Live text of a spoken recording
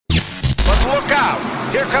look out.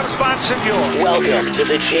 Here comes Bonsignor. Welcome to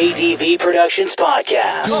the JDV Productions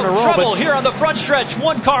podcast. Trouble here on the front stretch.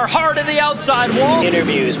 One car hard in the outside wall.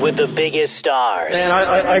 Interviews with the biggest stars. Man,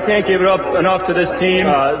 I can't give it up enough to this team,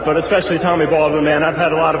 but especially Tommy Baldwin, man. I've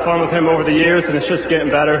had a lot of fun with him over the years, and it's just getting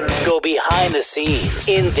better. Go behind the scenes.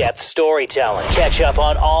 In-depth storytelling. Catch up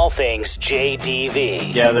on all things JDV.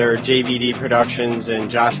 Together, JDV Productions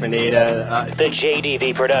and Josh Vanada. The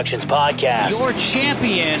JDV Productions podcast. Your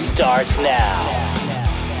champion starts now.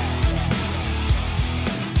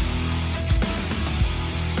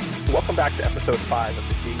 Welcome back to episode 5 of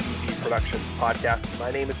the JDV Productions podcast. My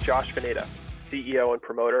name is Josh Vanada, CEO and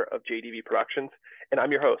promoter of JDV Productions, and I'm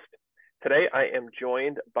your host. Today I am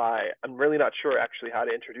joined by, I'm really not sure actually how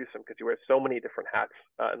to introduce him because he wears so many different hats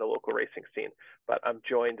in the local racing scene, but I'm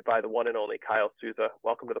joined by the one and only Kyle Souza.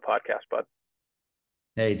 Welcome to the podcast, bud.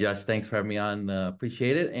 Hey, Josh, thanks for having me on.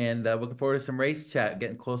 Appreciate it. And looking forward to some race chat,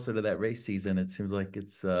 getting closer to that race season. It seems like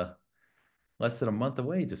it's less than a month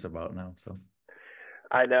away just about now. So.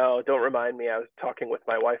 I know. Don't remind me. I was talking with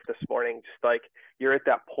my wife this morning, just like you're at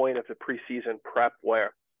that point of the preseason prep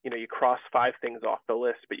where, you know, you cross 5 things off the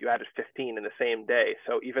list, but you added 15 in the same day.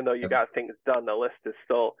 So even though you got things done, the list is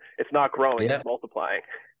still, it's not growing, it's multiplying.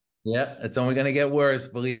 Yeah, it's only going to get worse.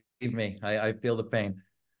 Believe me, I feel the pain.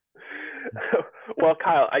 Well,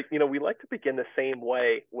 Kyle, we like to begin the same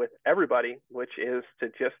way with everybody, which is to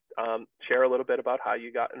just share a little bit about how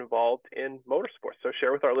you got involved in motorsports. So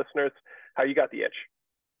share with our listeners how you got the itch.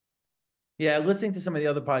 Yeah, listening to some of the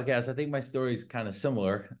other podcasts, I think my story is kind of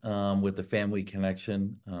similar with the family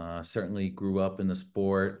connection. Certainly grew up in the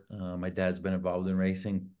sport. My dad's been involved in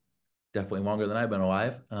racing definitely longer than I've been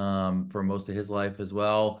alive for most of his life as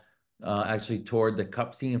well. Actually toured the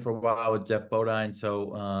Cup scene for a while with Jeff Bodine.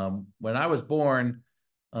 So when I was born,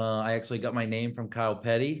 I actually got my name from Kyle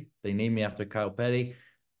Petty. They named me after Kyle Petty.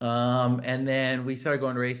 And then we started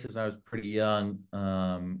going to races when I was pretty young,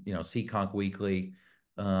 Seekonk Weekly.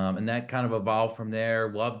 And that kind of evolved from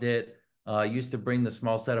there. Loved it. Used to bring the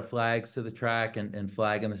small set of flags to the track and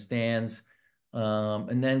flag in the stands.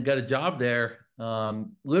 And then got a job there.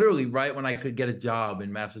 Literally right when I could get a job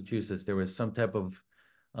in Massachusetts, there was some type of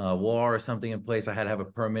law or something in place. I had to have a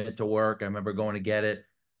permit to work. I remember going to get it.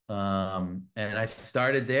 And I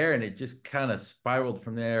started there and it just kind of spiraled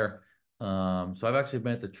from there. So I've actually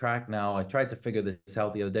been at the track now. I tried to figure this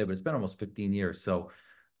out the other day, but it's been almost 15 years. So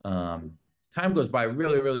time goes by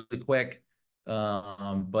really, really quick.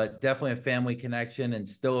 But definitely a family connection and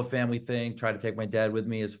still a family thing. Try to take my dad with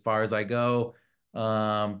me as far as I go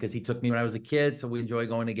because he took me when I was a kid. So we enjoy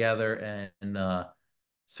going together and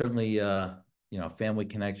certainly, family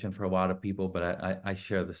connection for a lot of people, but I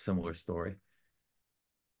share the similar story.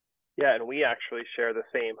 Yeah, and we actually share the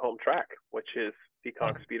same home track, which is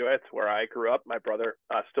Seekonk Speedway. It's where I grew up. My brother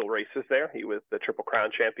still races there. He was the Triple Crown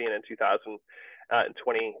champion in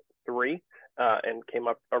 2023 and came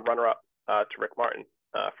up a runner-up to Rick Martin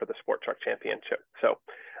for the Sport Truck Championship. So,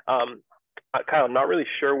 Kyle, I'm not really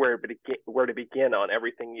sure where to begin on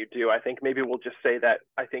everything you do. I think maybe we'll just say that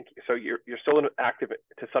you're still active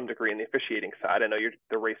to some degree in the officiating side. I know you're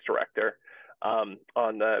the race director on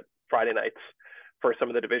the Friday nights for some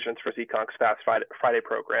of the divisions for Seekonk's Fast Friday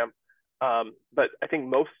program. But I think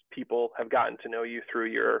most people have gotten to know you through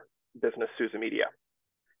your business, Souza Media.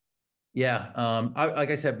 Yeah.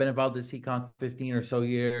 Like I said, I've been involved in Seekonk 15 or so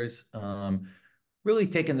years. Really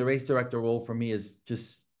taking the race director role for me is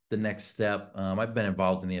just the next step. I've been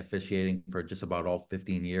involved in the officiating for just about all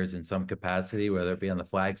 15 years in some capacity, whether it be on the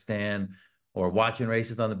flag stand or watching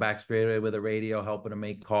races on the back straightaway with a radio, helping to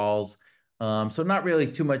make calls. So not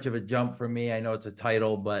really too much of a jump for me. I know it's a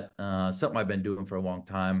title, but something I've been doing for a long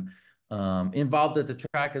time. Involved at the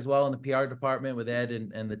track as well in the PR department with Ed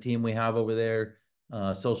and the team we have over there.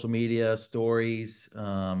 Social media, stories,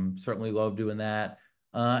 certainly love doing that.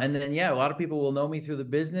 And then, a lot of people will know me through the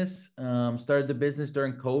business. Started the business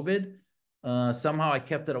during COVID. Somehow I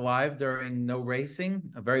kept it alive during no racing,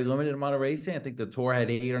 a very limited amount of racing. I think the tour had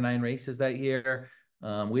 8 or 9 races that year.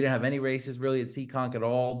 We didn't have any races really at Seekonk at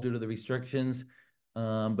all due to the restrictions.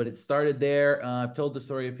 But it started there. I've told the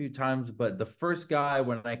story a few times, but the first guy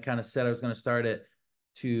when I kind of said I was going to start it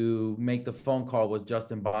to make the phone call was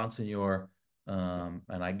Justin Bonsignor. And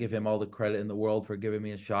I give him all the credit in the world for giving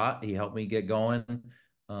me a shot. He helped me get going.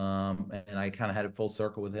 And I kind of had a full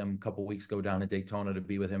circle with him a couple of weeks ago down in Daytona to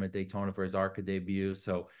be with him at Daytona for his ARCA debut.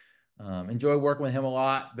 So enjoy working with him a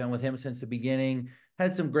lot. Been with him since the beginning.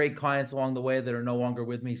 Had some great clients along the way that are no longer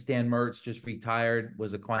with me. Stan Mertz just retired,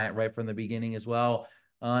 was a client right from the beginning as well.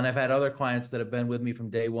 And I've had other clients that have been with me from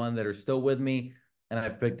day one that are still with me. And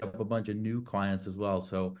I've picked up a bunch of new clients as well.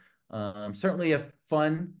 So Certainly a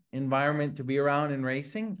fun environment to be around in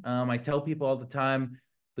racing. I tell people all the time,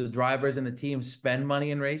 the drivers and the teams spend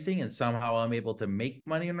money in racing, and somehow I'm able to make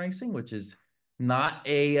money in racing, which is not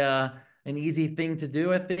an easy thing to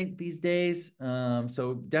do, I think, these days.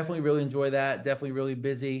 So definitely really enjoy that. Definitely really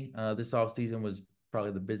busy. This off season was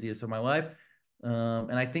probably the busiest of my life.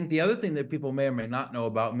 And I think the other thing that people may or may not know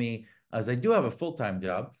about me is I do have a full-time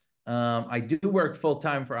job. I do work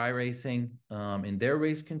full-time for iRacing in their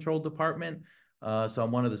race control department. So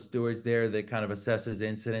I'm one of the stewards there that kind of assesses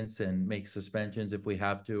incidents and makes suspensions if we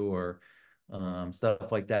have to, or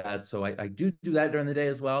stuff like that. So I do that during the day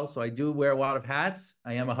as well. So I do wear a lot of hats.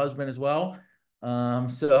 I am a husband as well.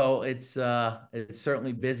 So it's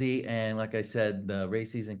certainly busy. And like I said, the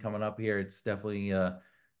race season coming up here, it's definitely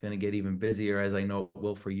going to get even busier, as I know it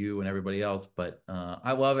will for you and everybody else. But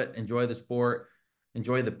I love it. Enjoy the sport.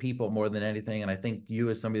 Enjoy the people more than anything. And I think you,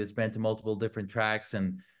 as somebody that's been to multiple different tracks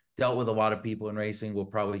and dealt with a lot of people in racing, will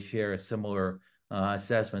probably share a similar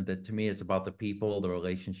assessment that, to me, it's about the people, the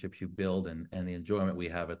relationships you build, and the enjoyment we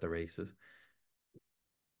have at the races.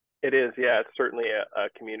 It is, yeah. It's certainly a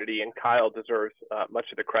community, and Kyle deserves much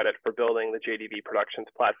of the credit for building the JDV Productions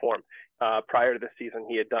platform. Prior to this season,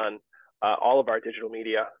 he had done all of our digital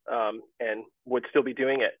media and would still be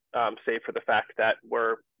doing it, save for the fact that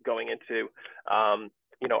we're going into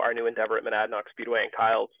our new endeavor at Monadnock Speedway, and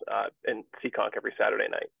Kyle's in Seekonk every Saturday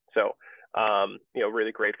night. So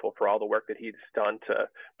really grateful for all the work that he's done to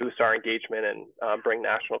boost our engagement and bring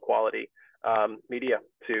national quality media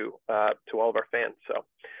to all of our fans. So,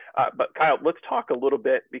 but Kyle, let's talk a little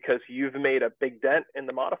bit, because you've made a big dent in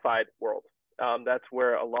the modified world. That's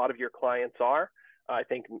where a lot of your clients are. I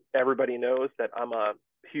think everybody knows that I'm a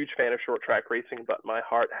huge fan of short track racing, but my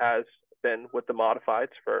heart has been with the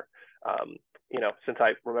modifieds for, since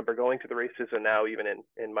I remember going to the races, and now even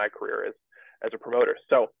in my career as a promoter.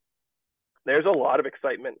 So there's a lot of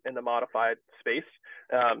excitement in the modified space.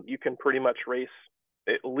 You can pretty much race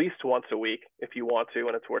at least once a week if you want to,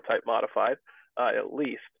 and it's tour type modified, at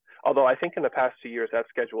least. Although I think in the past 2 years that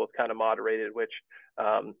schedule is kind of moderated, which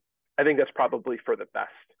I think that's probably for the best.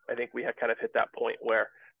 I think we had kind of hit that point where,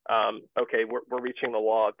 okay, we're reaching the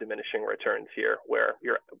law of diminishing returns here, where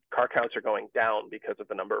your car counts are going down because of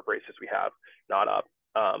the number of races we have, not up.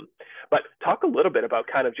 But talk a little bit about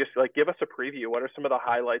kind of just like, give us a preview. What are some of the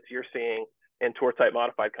highlights you're seeing in tour type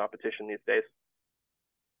modified competition these days?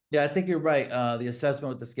 Yeah, I think you're right. The assessment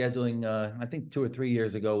with the scheduling, I think 2 or 3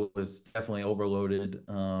 years ago, was definitely overloaded.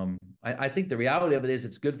 I think the reality of it is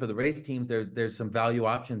it's good for the race teams. There's some value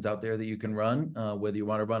options out there that you can run, whether you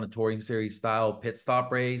want to run a touring series style pit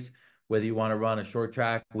stop race, whether you want to run a short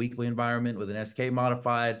track weekly environment with an SK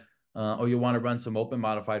modified, or you want to run some open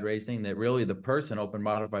modified racing. That really, the person open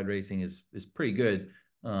modified racing is pretty good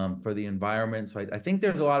for the environment. So I think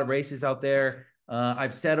there's a lot of races out there.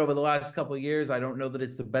 I've said over the last couple of years, I don't know that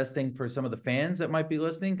it's the best thing for some of the fans that might be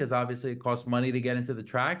listening, because obviously it costs money to get into the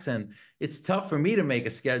tracks, and it's tough for me to make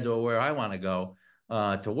a schedule where I want to go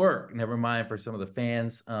to work, never mind for some of the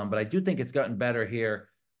fans. But I do think it's gotten better here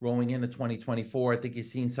rolling into 2024. I think you've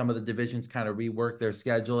seen some of the divisions kind of rework their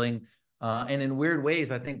scheduling, and in weird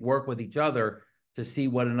ways, I think, work with each other to see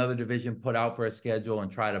what another division put out for a schedule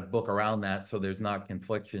and try to book around that, so there's not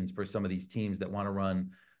conflictions for some of these teams that want to run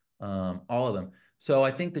all of them. So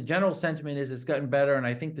I think the general sentiment is it's gotten better. And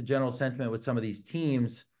I think the general sentiment with some of these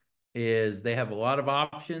teams is they have a lot of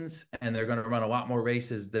options, and they're going to run a lot more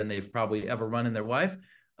races than they've probably ever run in their life.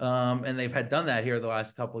 And they've had done that here the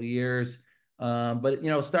last couple of years. But,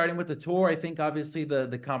 starting with the tour, I think obviously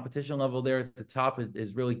the competition level there at the top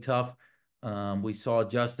is really tough. We saw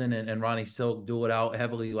Justin and Ronnie Silk duel it out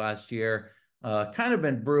heavily last year. Kind of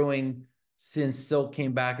been brewing since Silk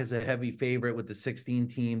came back as a heavy favorite with the 16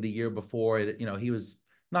 team the year before. He was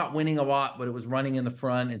not winning a lot, but it was running in the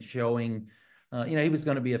front and showing, he was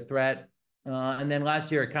going to be a threat. And then last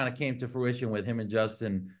year it kind of came to fruition with him and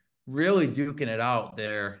Justin really duking it out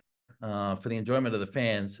there for the enjoyment of the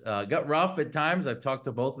fans. Got rough at times. I've talked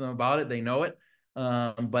to both of them about it. They know it.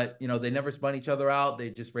 But, they never spun each other out. They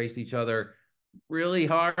just raced each other really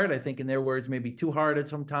hard. I think, in their words, maybe too hard at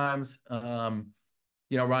sometimes.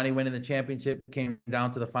 Ronnie winning the championship came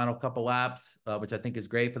down to the final couple laps, which I think is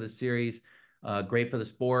great for the series, great for the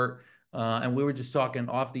sport. And we were just talking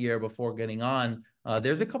off the air before getting on.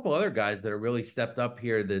 There's a couple other guys that are really stepped up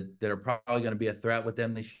here that are probably going to be a threat with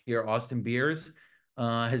them this year. Austin Beers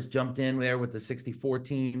has jumped in there with the 64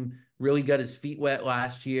 team, really got his feet wet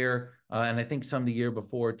last year, and I think some the year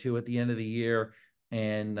before too at the end of the year.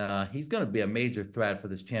 And he's going to be a major threat for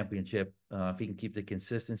this championship if he can keep the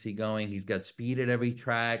consistency going. He's got speed at every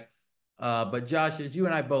track. But Josh, as you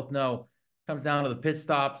and I both know, comes down to the pit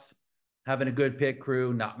stops. having a good pit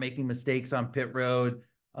crew, not making mistakes on pit road.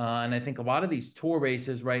 And I think a lot of these tour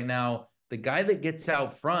races right now, the guy that gets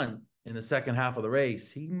out front in the second half of the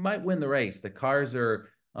race, he might win the race. The cars are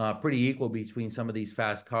pretty equal between some of these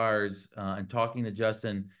fast cars. And talking to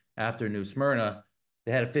Justin after New Smyrna,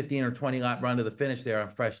 they had a 15 or 20 lap run to the finish there on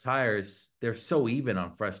fresh tires. They're so even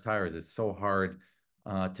on fresh tires. It's so hard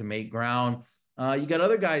to make ground. You got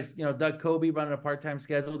other guys, Doug Kobe running a part-time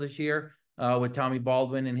schedule this year with Tommy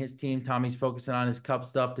Baldwin and his team. Tommy's focusing on his Cup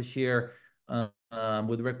stuff this year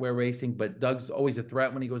with Rick Ware Racing, but Doug's always a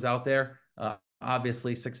threat when he goes out there.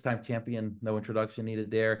 Obviously, 6-time champion, no introduction needed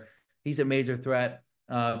there. He's a major threat.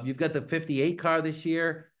 You've got the 58 car this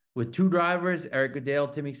year with 2 drivers, Eric Goodale,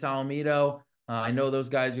 Timmy Salamito. I know those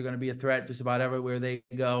guys are going to be a threat just about everywhere they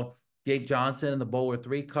go. Jake Johnson in the Bowler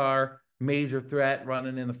 3 car, major threat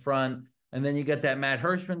running in the front. And then you get that Matt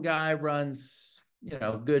Hirschman guy, runs,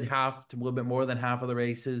 good half to a little bit more than half of the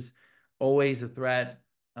races. Always a threat.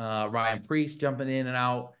 Ryan Priest jumping in and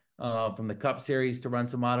out from the Cup Series to run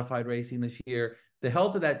some modified racing this year. The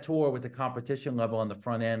health of that tour with the competition level on the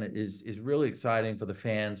front end is really exciting for the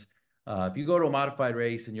fans. If you go to a modified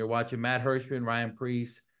race and you're watching Matt Hirschman, Ryan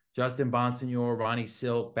Priest, Justin Bonsignor, Ronnie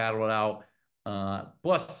Silk battle it out,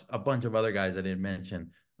 plus a bunch of other guys I didn't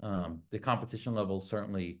mention. The competition level is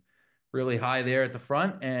certainly really high there at the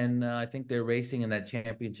front, and I think their racing in that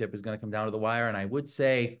championship is going to come down to the wire. And I would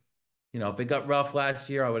say, if it got rough last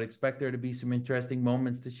year, I would expect there to be some interesting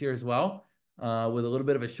moments this year as well, with a little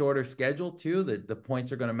bit of a shorter schedule too. The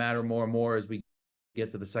points are going to matter more and more as we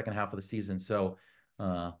get to the second half of the season. So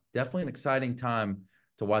definitely an exciting time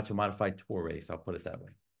to watch a modified tour race. I'll put it that way.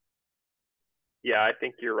 Yeah, I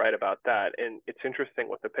think you're right about that. And it's interesting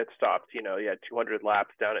with the pit stops. You had 200 laps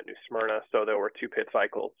down at New Smyrna, so there were 2 pit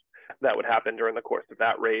cycles that would happen during the course of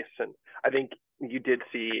that race. And I think you did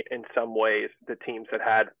see in some ways the teams that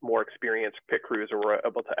had more experienced pit crews or were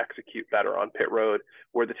able to execute better on pit road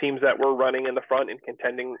were the teams that were running in the front and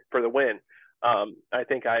contending for the win. I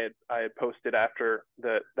think I had posted after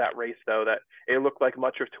that race, though, that it looked like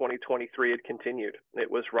much of 2023 had continued. It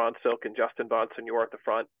was Ron Silk and Justin Bonsignor at the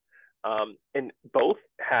front. And both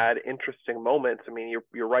had interesting moments. I mean,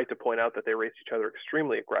 you're right to point out that they raced each other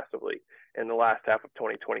extremely aggressively in the last half of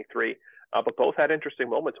 2023, but both had interesting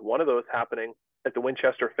moments. One of those happening at the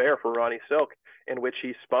Winchester Fair for Ronnie Silk, in which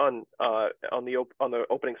he spun on the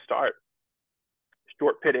opening start,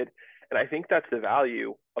 short pitted, and I think that's the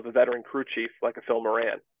value of a veteran crew chief like a Phil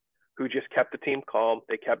Moran, who just kept the team calm.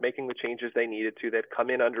 They kept making the changes they needed to. They'd come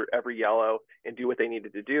in under every yellow and do what they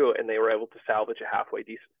needed to do, and they were able to salvage a halfway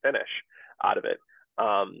decent finish out of it.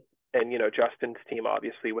 And Justin's team,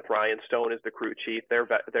 obviously, with Ryan Stone as the crew chief,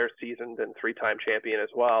 they're seasoned and 3-time champion as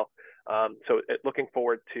well. So looking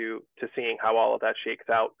forward to seeing how all of that shakes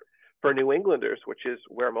out. For New Englanders, which is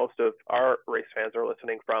where most of our race fans are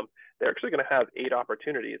listening from, they're actually going to have 8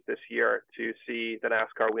 opportunities this year to see the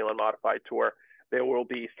NASCAR Whelen Modified Tour. There will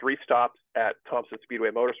be 3 stops at Thompson Speedway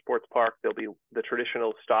Motorsports Park. There'll be the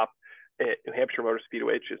traditional stop at New Hampshire Motor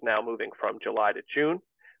Speedway, which is now moving from July to June.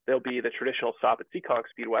 There'll be the traditional stop at Seekonk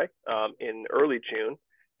Speedway in early June.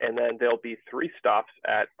 And then there'll be 3 stops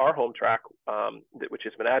at our home track, which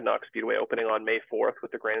is Monadnock Speedway, opening on May 4th with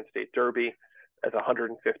the Grand State Derby as a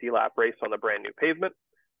 150-lap race on the brand new pavement.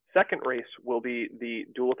 Second race will be the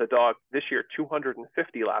Duel with the Dog, this year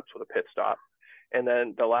 250 laps with a pit stop. And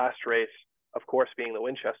then the last race, of course, being the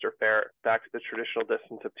Winchester Fair, back to the traditional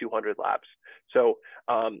distance of 200 laps. So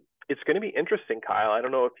it's going to be interesting, Kyle. I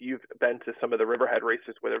don't know if you've been to some of the Riverhead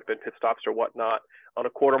races where there have been pit stops or whatnot. On a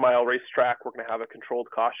quarter-mile racetrack, we're going to have a controlled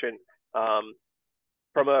caution.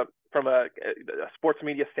 From a sports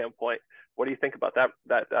media standpoint, what do you think about that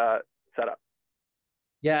setup?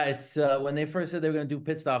 Yeah, it's when they first said they were going to do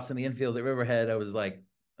pit stops in the infield at Riverhead, I was like,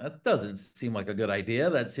 that doesn't seem like a good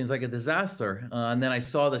idea. That seems like a disaster. And then I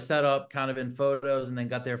saw the setup kind of in photos and then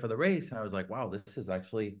got there for the race. And I was like, wow, this is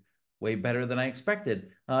actually way better than I expected.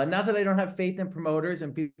 Not that I don't have faith in promoters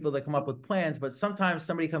and people that come up with plans, but sometimes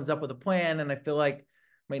somebody comes up with a plan and I feel like it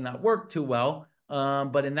may not work too well.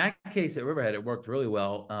 But in that case at Riverhead, it worked really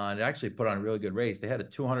well. It actually put on a really good race. They had a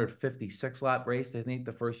 256 lap race, I think,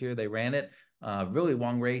 the first year they ran it. Really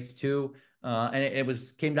long race too. And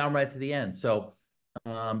it came down right to the end. So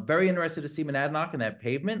very interested to see Monadnock and that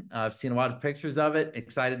pavement. I've seen a lot of pictures of it.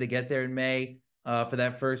 Excited to get there in May for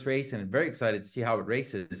that first race, and very excited to see how it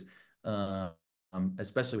races,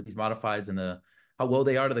 especially with these modifieds and how low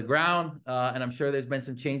they are to the ground. And I'm sure there's been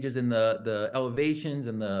some changes in the elevations,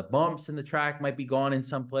 and the bumps in the track might be gone in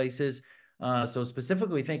some places. So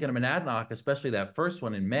specifically thinking of Monadnock, especially that first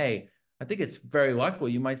one in May, I think it's very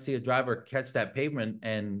likely you might see a driver catch that pavement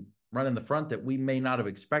and run in the front that we may not have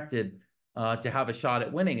expected to have a shot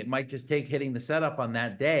at winning. It might just take hitting the setup on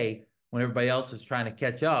that day when everybody else is trying to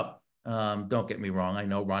catch up. Don't get me wrong. I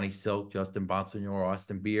know Ronnie Silk, Justin Bonsignor,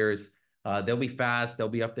 Austin Beers, they'll be fast. They'll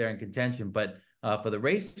be up there in contention. But for the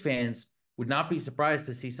race fans, would not be surprised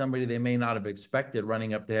to see somebody they may not have expected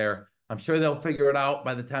running up there. I'm sure they'll figure it out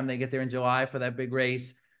by the time they get there in July for that big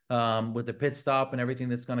race, with the pit stop and everything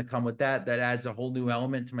that's going to come with that. That adds a whole new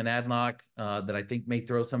element to Monadnock that I think may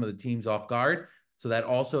throw some of the teams off guard. So that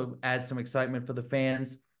also adds some excitement for the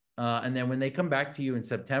fans. And then when they come back to you in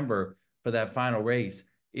September for that final race,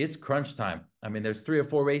 it's crunch time. I mean, there's 3 or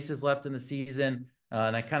 4 races left in the season.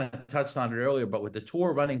 And I kind of touched on it earlier, but with the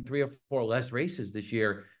Tour running 3 or 4 less races this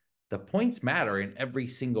year, the points matter in every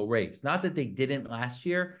single race. Not that they didn't last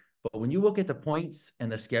year, but when you look at the points and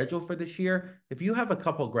the schedule for this year, if you have a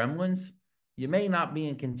couple gremlins, you may not be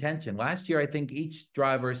in contention. Last year, I think each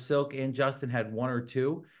driver, Silk and Justin, had 1 or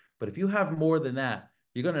 2. But if you have more than that,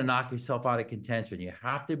 you're going to knock yourself out of contention. You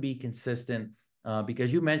have to be consistent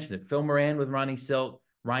because you mentioned it. Phil Moran with Ronnie Silk,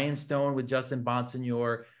 Ryan Stone with Justin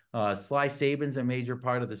Bonsignor, Sly Sabin's a major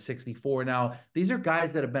part of the 64 now. These are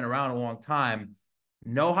guys that have been around a long time,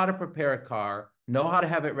 know how to prepare a car, know how to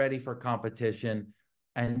have it ready for competition,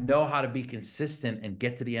 and know how to be consistent and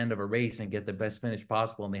get to the end of a race and get the best finish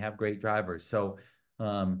possible. And they have great drivers. So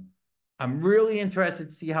I'm really interested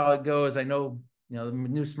to see how it goes. I know, the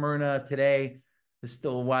New Smyrna today, there's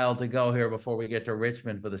still a while to go here before we get to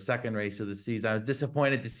Richmond for the second race of the season. I was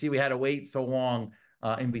disappointed to see we had to wait so long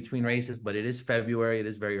in between races, but it is February. It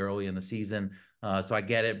is very early in the season. So I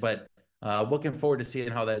get it, but looking forward to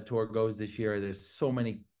seeing how that Tour goes this year. There's so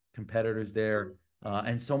many competitors there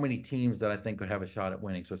and so many teams that I think could have a shot at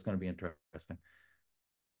winning. So it's going to be interesting.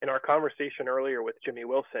 In our conversation earlier with Jimmy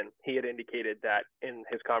Wilson, he had indicated that in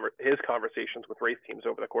his conversations with race teams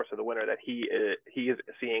over the course of the winter that he is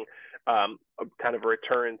seeing kind of a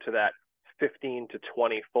return to that 15 to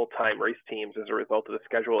 20 full-time race teams as a result of the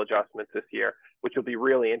schedule adjustments this year, which will be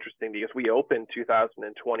really interesting because we opened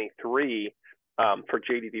 2023 for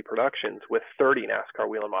JDV Productions with 30 NASCAR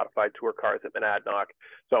wheel and modified tour cars at Monadnock.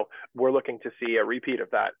 So we're looking to see a repeat of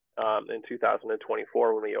that in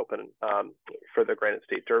 2024 when we open for the Granite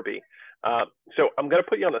State Derby. So I'm going to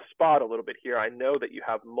put you on the spot a little bit here. I know that you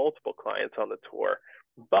have multiple clients on the tour,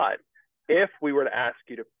 but if we were to ask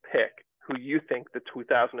you to pick who you think the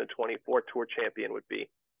 2024 Tour champion would be,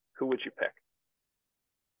 who would you pick?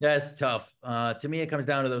 That's tough. To me, it comes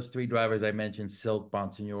down to those 3 drivers I mentioned, Silk,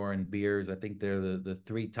 Bonsignor, and Beers. I think they're the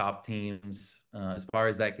 3 top teams as far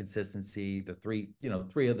as that consistency. The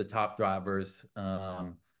 3 of the top drivers.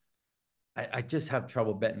 I just have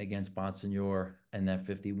trouble betting against Bonsignor and that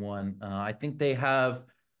 51. I think they have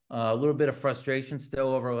a little bit of frustration still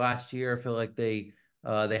over last year. I feel like they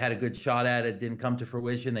had a good shot at it, didn't come to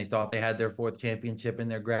fruition. They thought they had their 4th championship in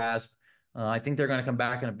their grasp. I think they're going to come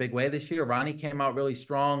back in a big way this year. Ronnie came out really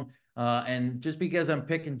strong. And just because I'm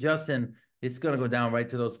picking Justin, it's going to go down right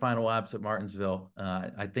to those final laps at Martinsville.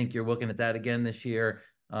 I think you're looking at that again this year.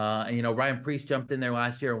 And, Ryan Preece jumped in there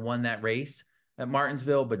last year and won that race at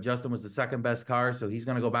Martinsville, but Justin was the 2nd best car. So he's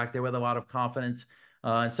going to go back there with a lot of confidence.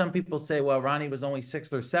 And some people say, well, Ronnie was only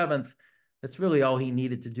 6th or 7th. That's really all he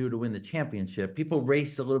needed to do to win the championship. People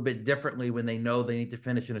race a little bit differently when they know they need to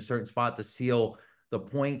finish in a certain spot to seal the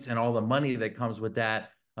points and all the money that comes with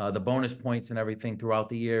that, the bonus points and everything throughout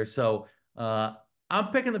the year. So I'm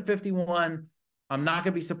picking the 51. I'm not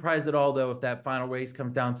going to be surprised at all, though, if that final race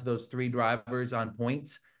comes down to those 3 drivers on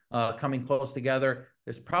points coming close together.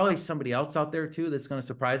 There's probably somebody else out there, too, that's going to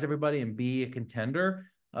surprise everybody and be a contender.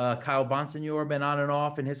 Kyle Bonsignor been on and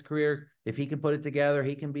off in his career. If he can put it together,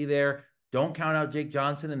 he can be there. Don't count out Jake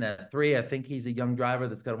Johnson in that 3. I think he's a young driver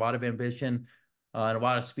that's got a lot of ambition and a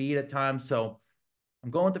lot of speed at times. So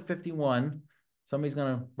I'm going to 51. Somebody's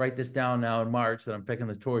going to write this down now in March that I'm picking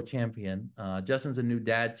the Tour champion. Justin's a new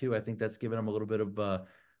dad, too. I think that's given him a little bit of a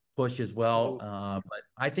push as well. But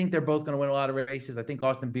I think they're both going to win a lot of races. I think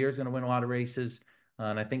Austin Beer is going to win a lot of races.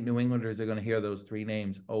 And I think New Englanders are going to hear those 3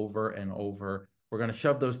 names over and over. We're going to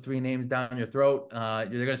shove those 3 names down your throat.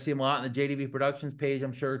 You're going to see them a lot on the JDV Productions page,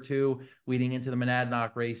 I'm sure, too, leading into the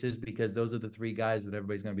Monadnock races, because those are the 3 guys that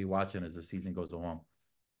everybody's going to be watching as the season goes along.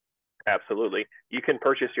 Absolutely. You can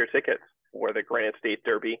purchase your tickets for the Granite State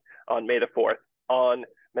Derby on May the 4th on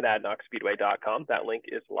MonadnockSpeedway.com. That link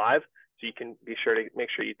is live, so you can be sure to make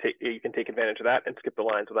sure you can take advantage of that and skip the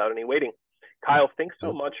lines without any waiting. Kyle, thanks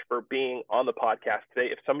so much for being on the podcast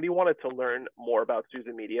today. If somebody wanted to learn more about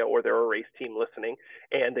Souza Media, or they're a race team listening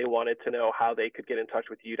and they wanted to know how they could get in touch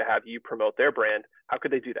with you to have you promote their brand, how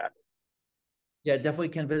could they do that? Yeah, definitely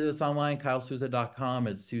can visit us online, KyleSouza.com.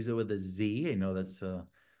 It's Souza with a Z. I know that's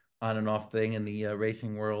on and off thing in the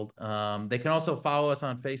racing world. They can also follow us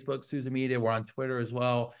on Facebook, Souza Media. We're on Twitter as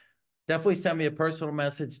well. Definitely send me a personal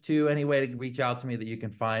message too. Any way to reach out to me that you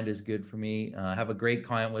can find is good for me. Have a great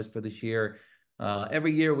client list for this year.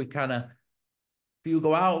 Every year we kind of, few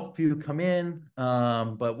go out, few come in,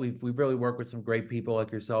 but we've really worked with some great people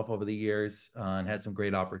like yourself over the years and had some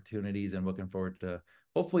great opportunities, and looking forward to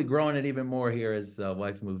hopefully growing it even more here as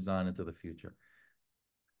life moves on into the future.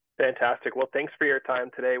 Fantastic. Well, thanks for your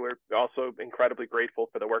time today. We're also incredibly grateful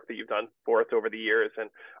for the work that you've done for us over the years. And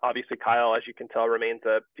obviously, Kyle, as you can tell, remains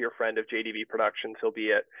a dear friend of JDV Productions. He'll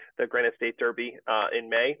be at the Granite State Derby in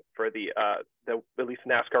May for the at least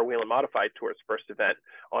NASCAR Wheel and Modified Tour's first event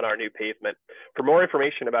on our new pavement. For more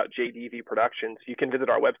information about JDV Productions, you can visit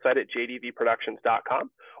our website at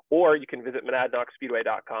jdvproductions.com, or you can visit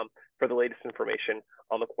monadnockspeedway.com for the latest information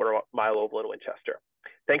on the quarter-mile oval in Winchester.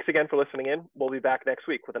 Thanks again for listening in. We'll be back next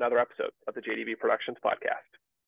week with another episode of the JDV Productions podcast.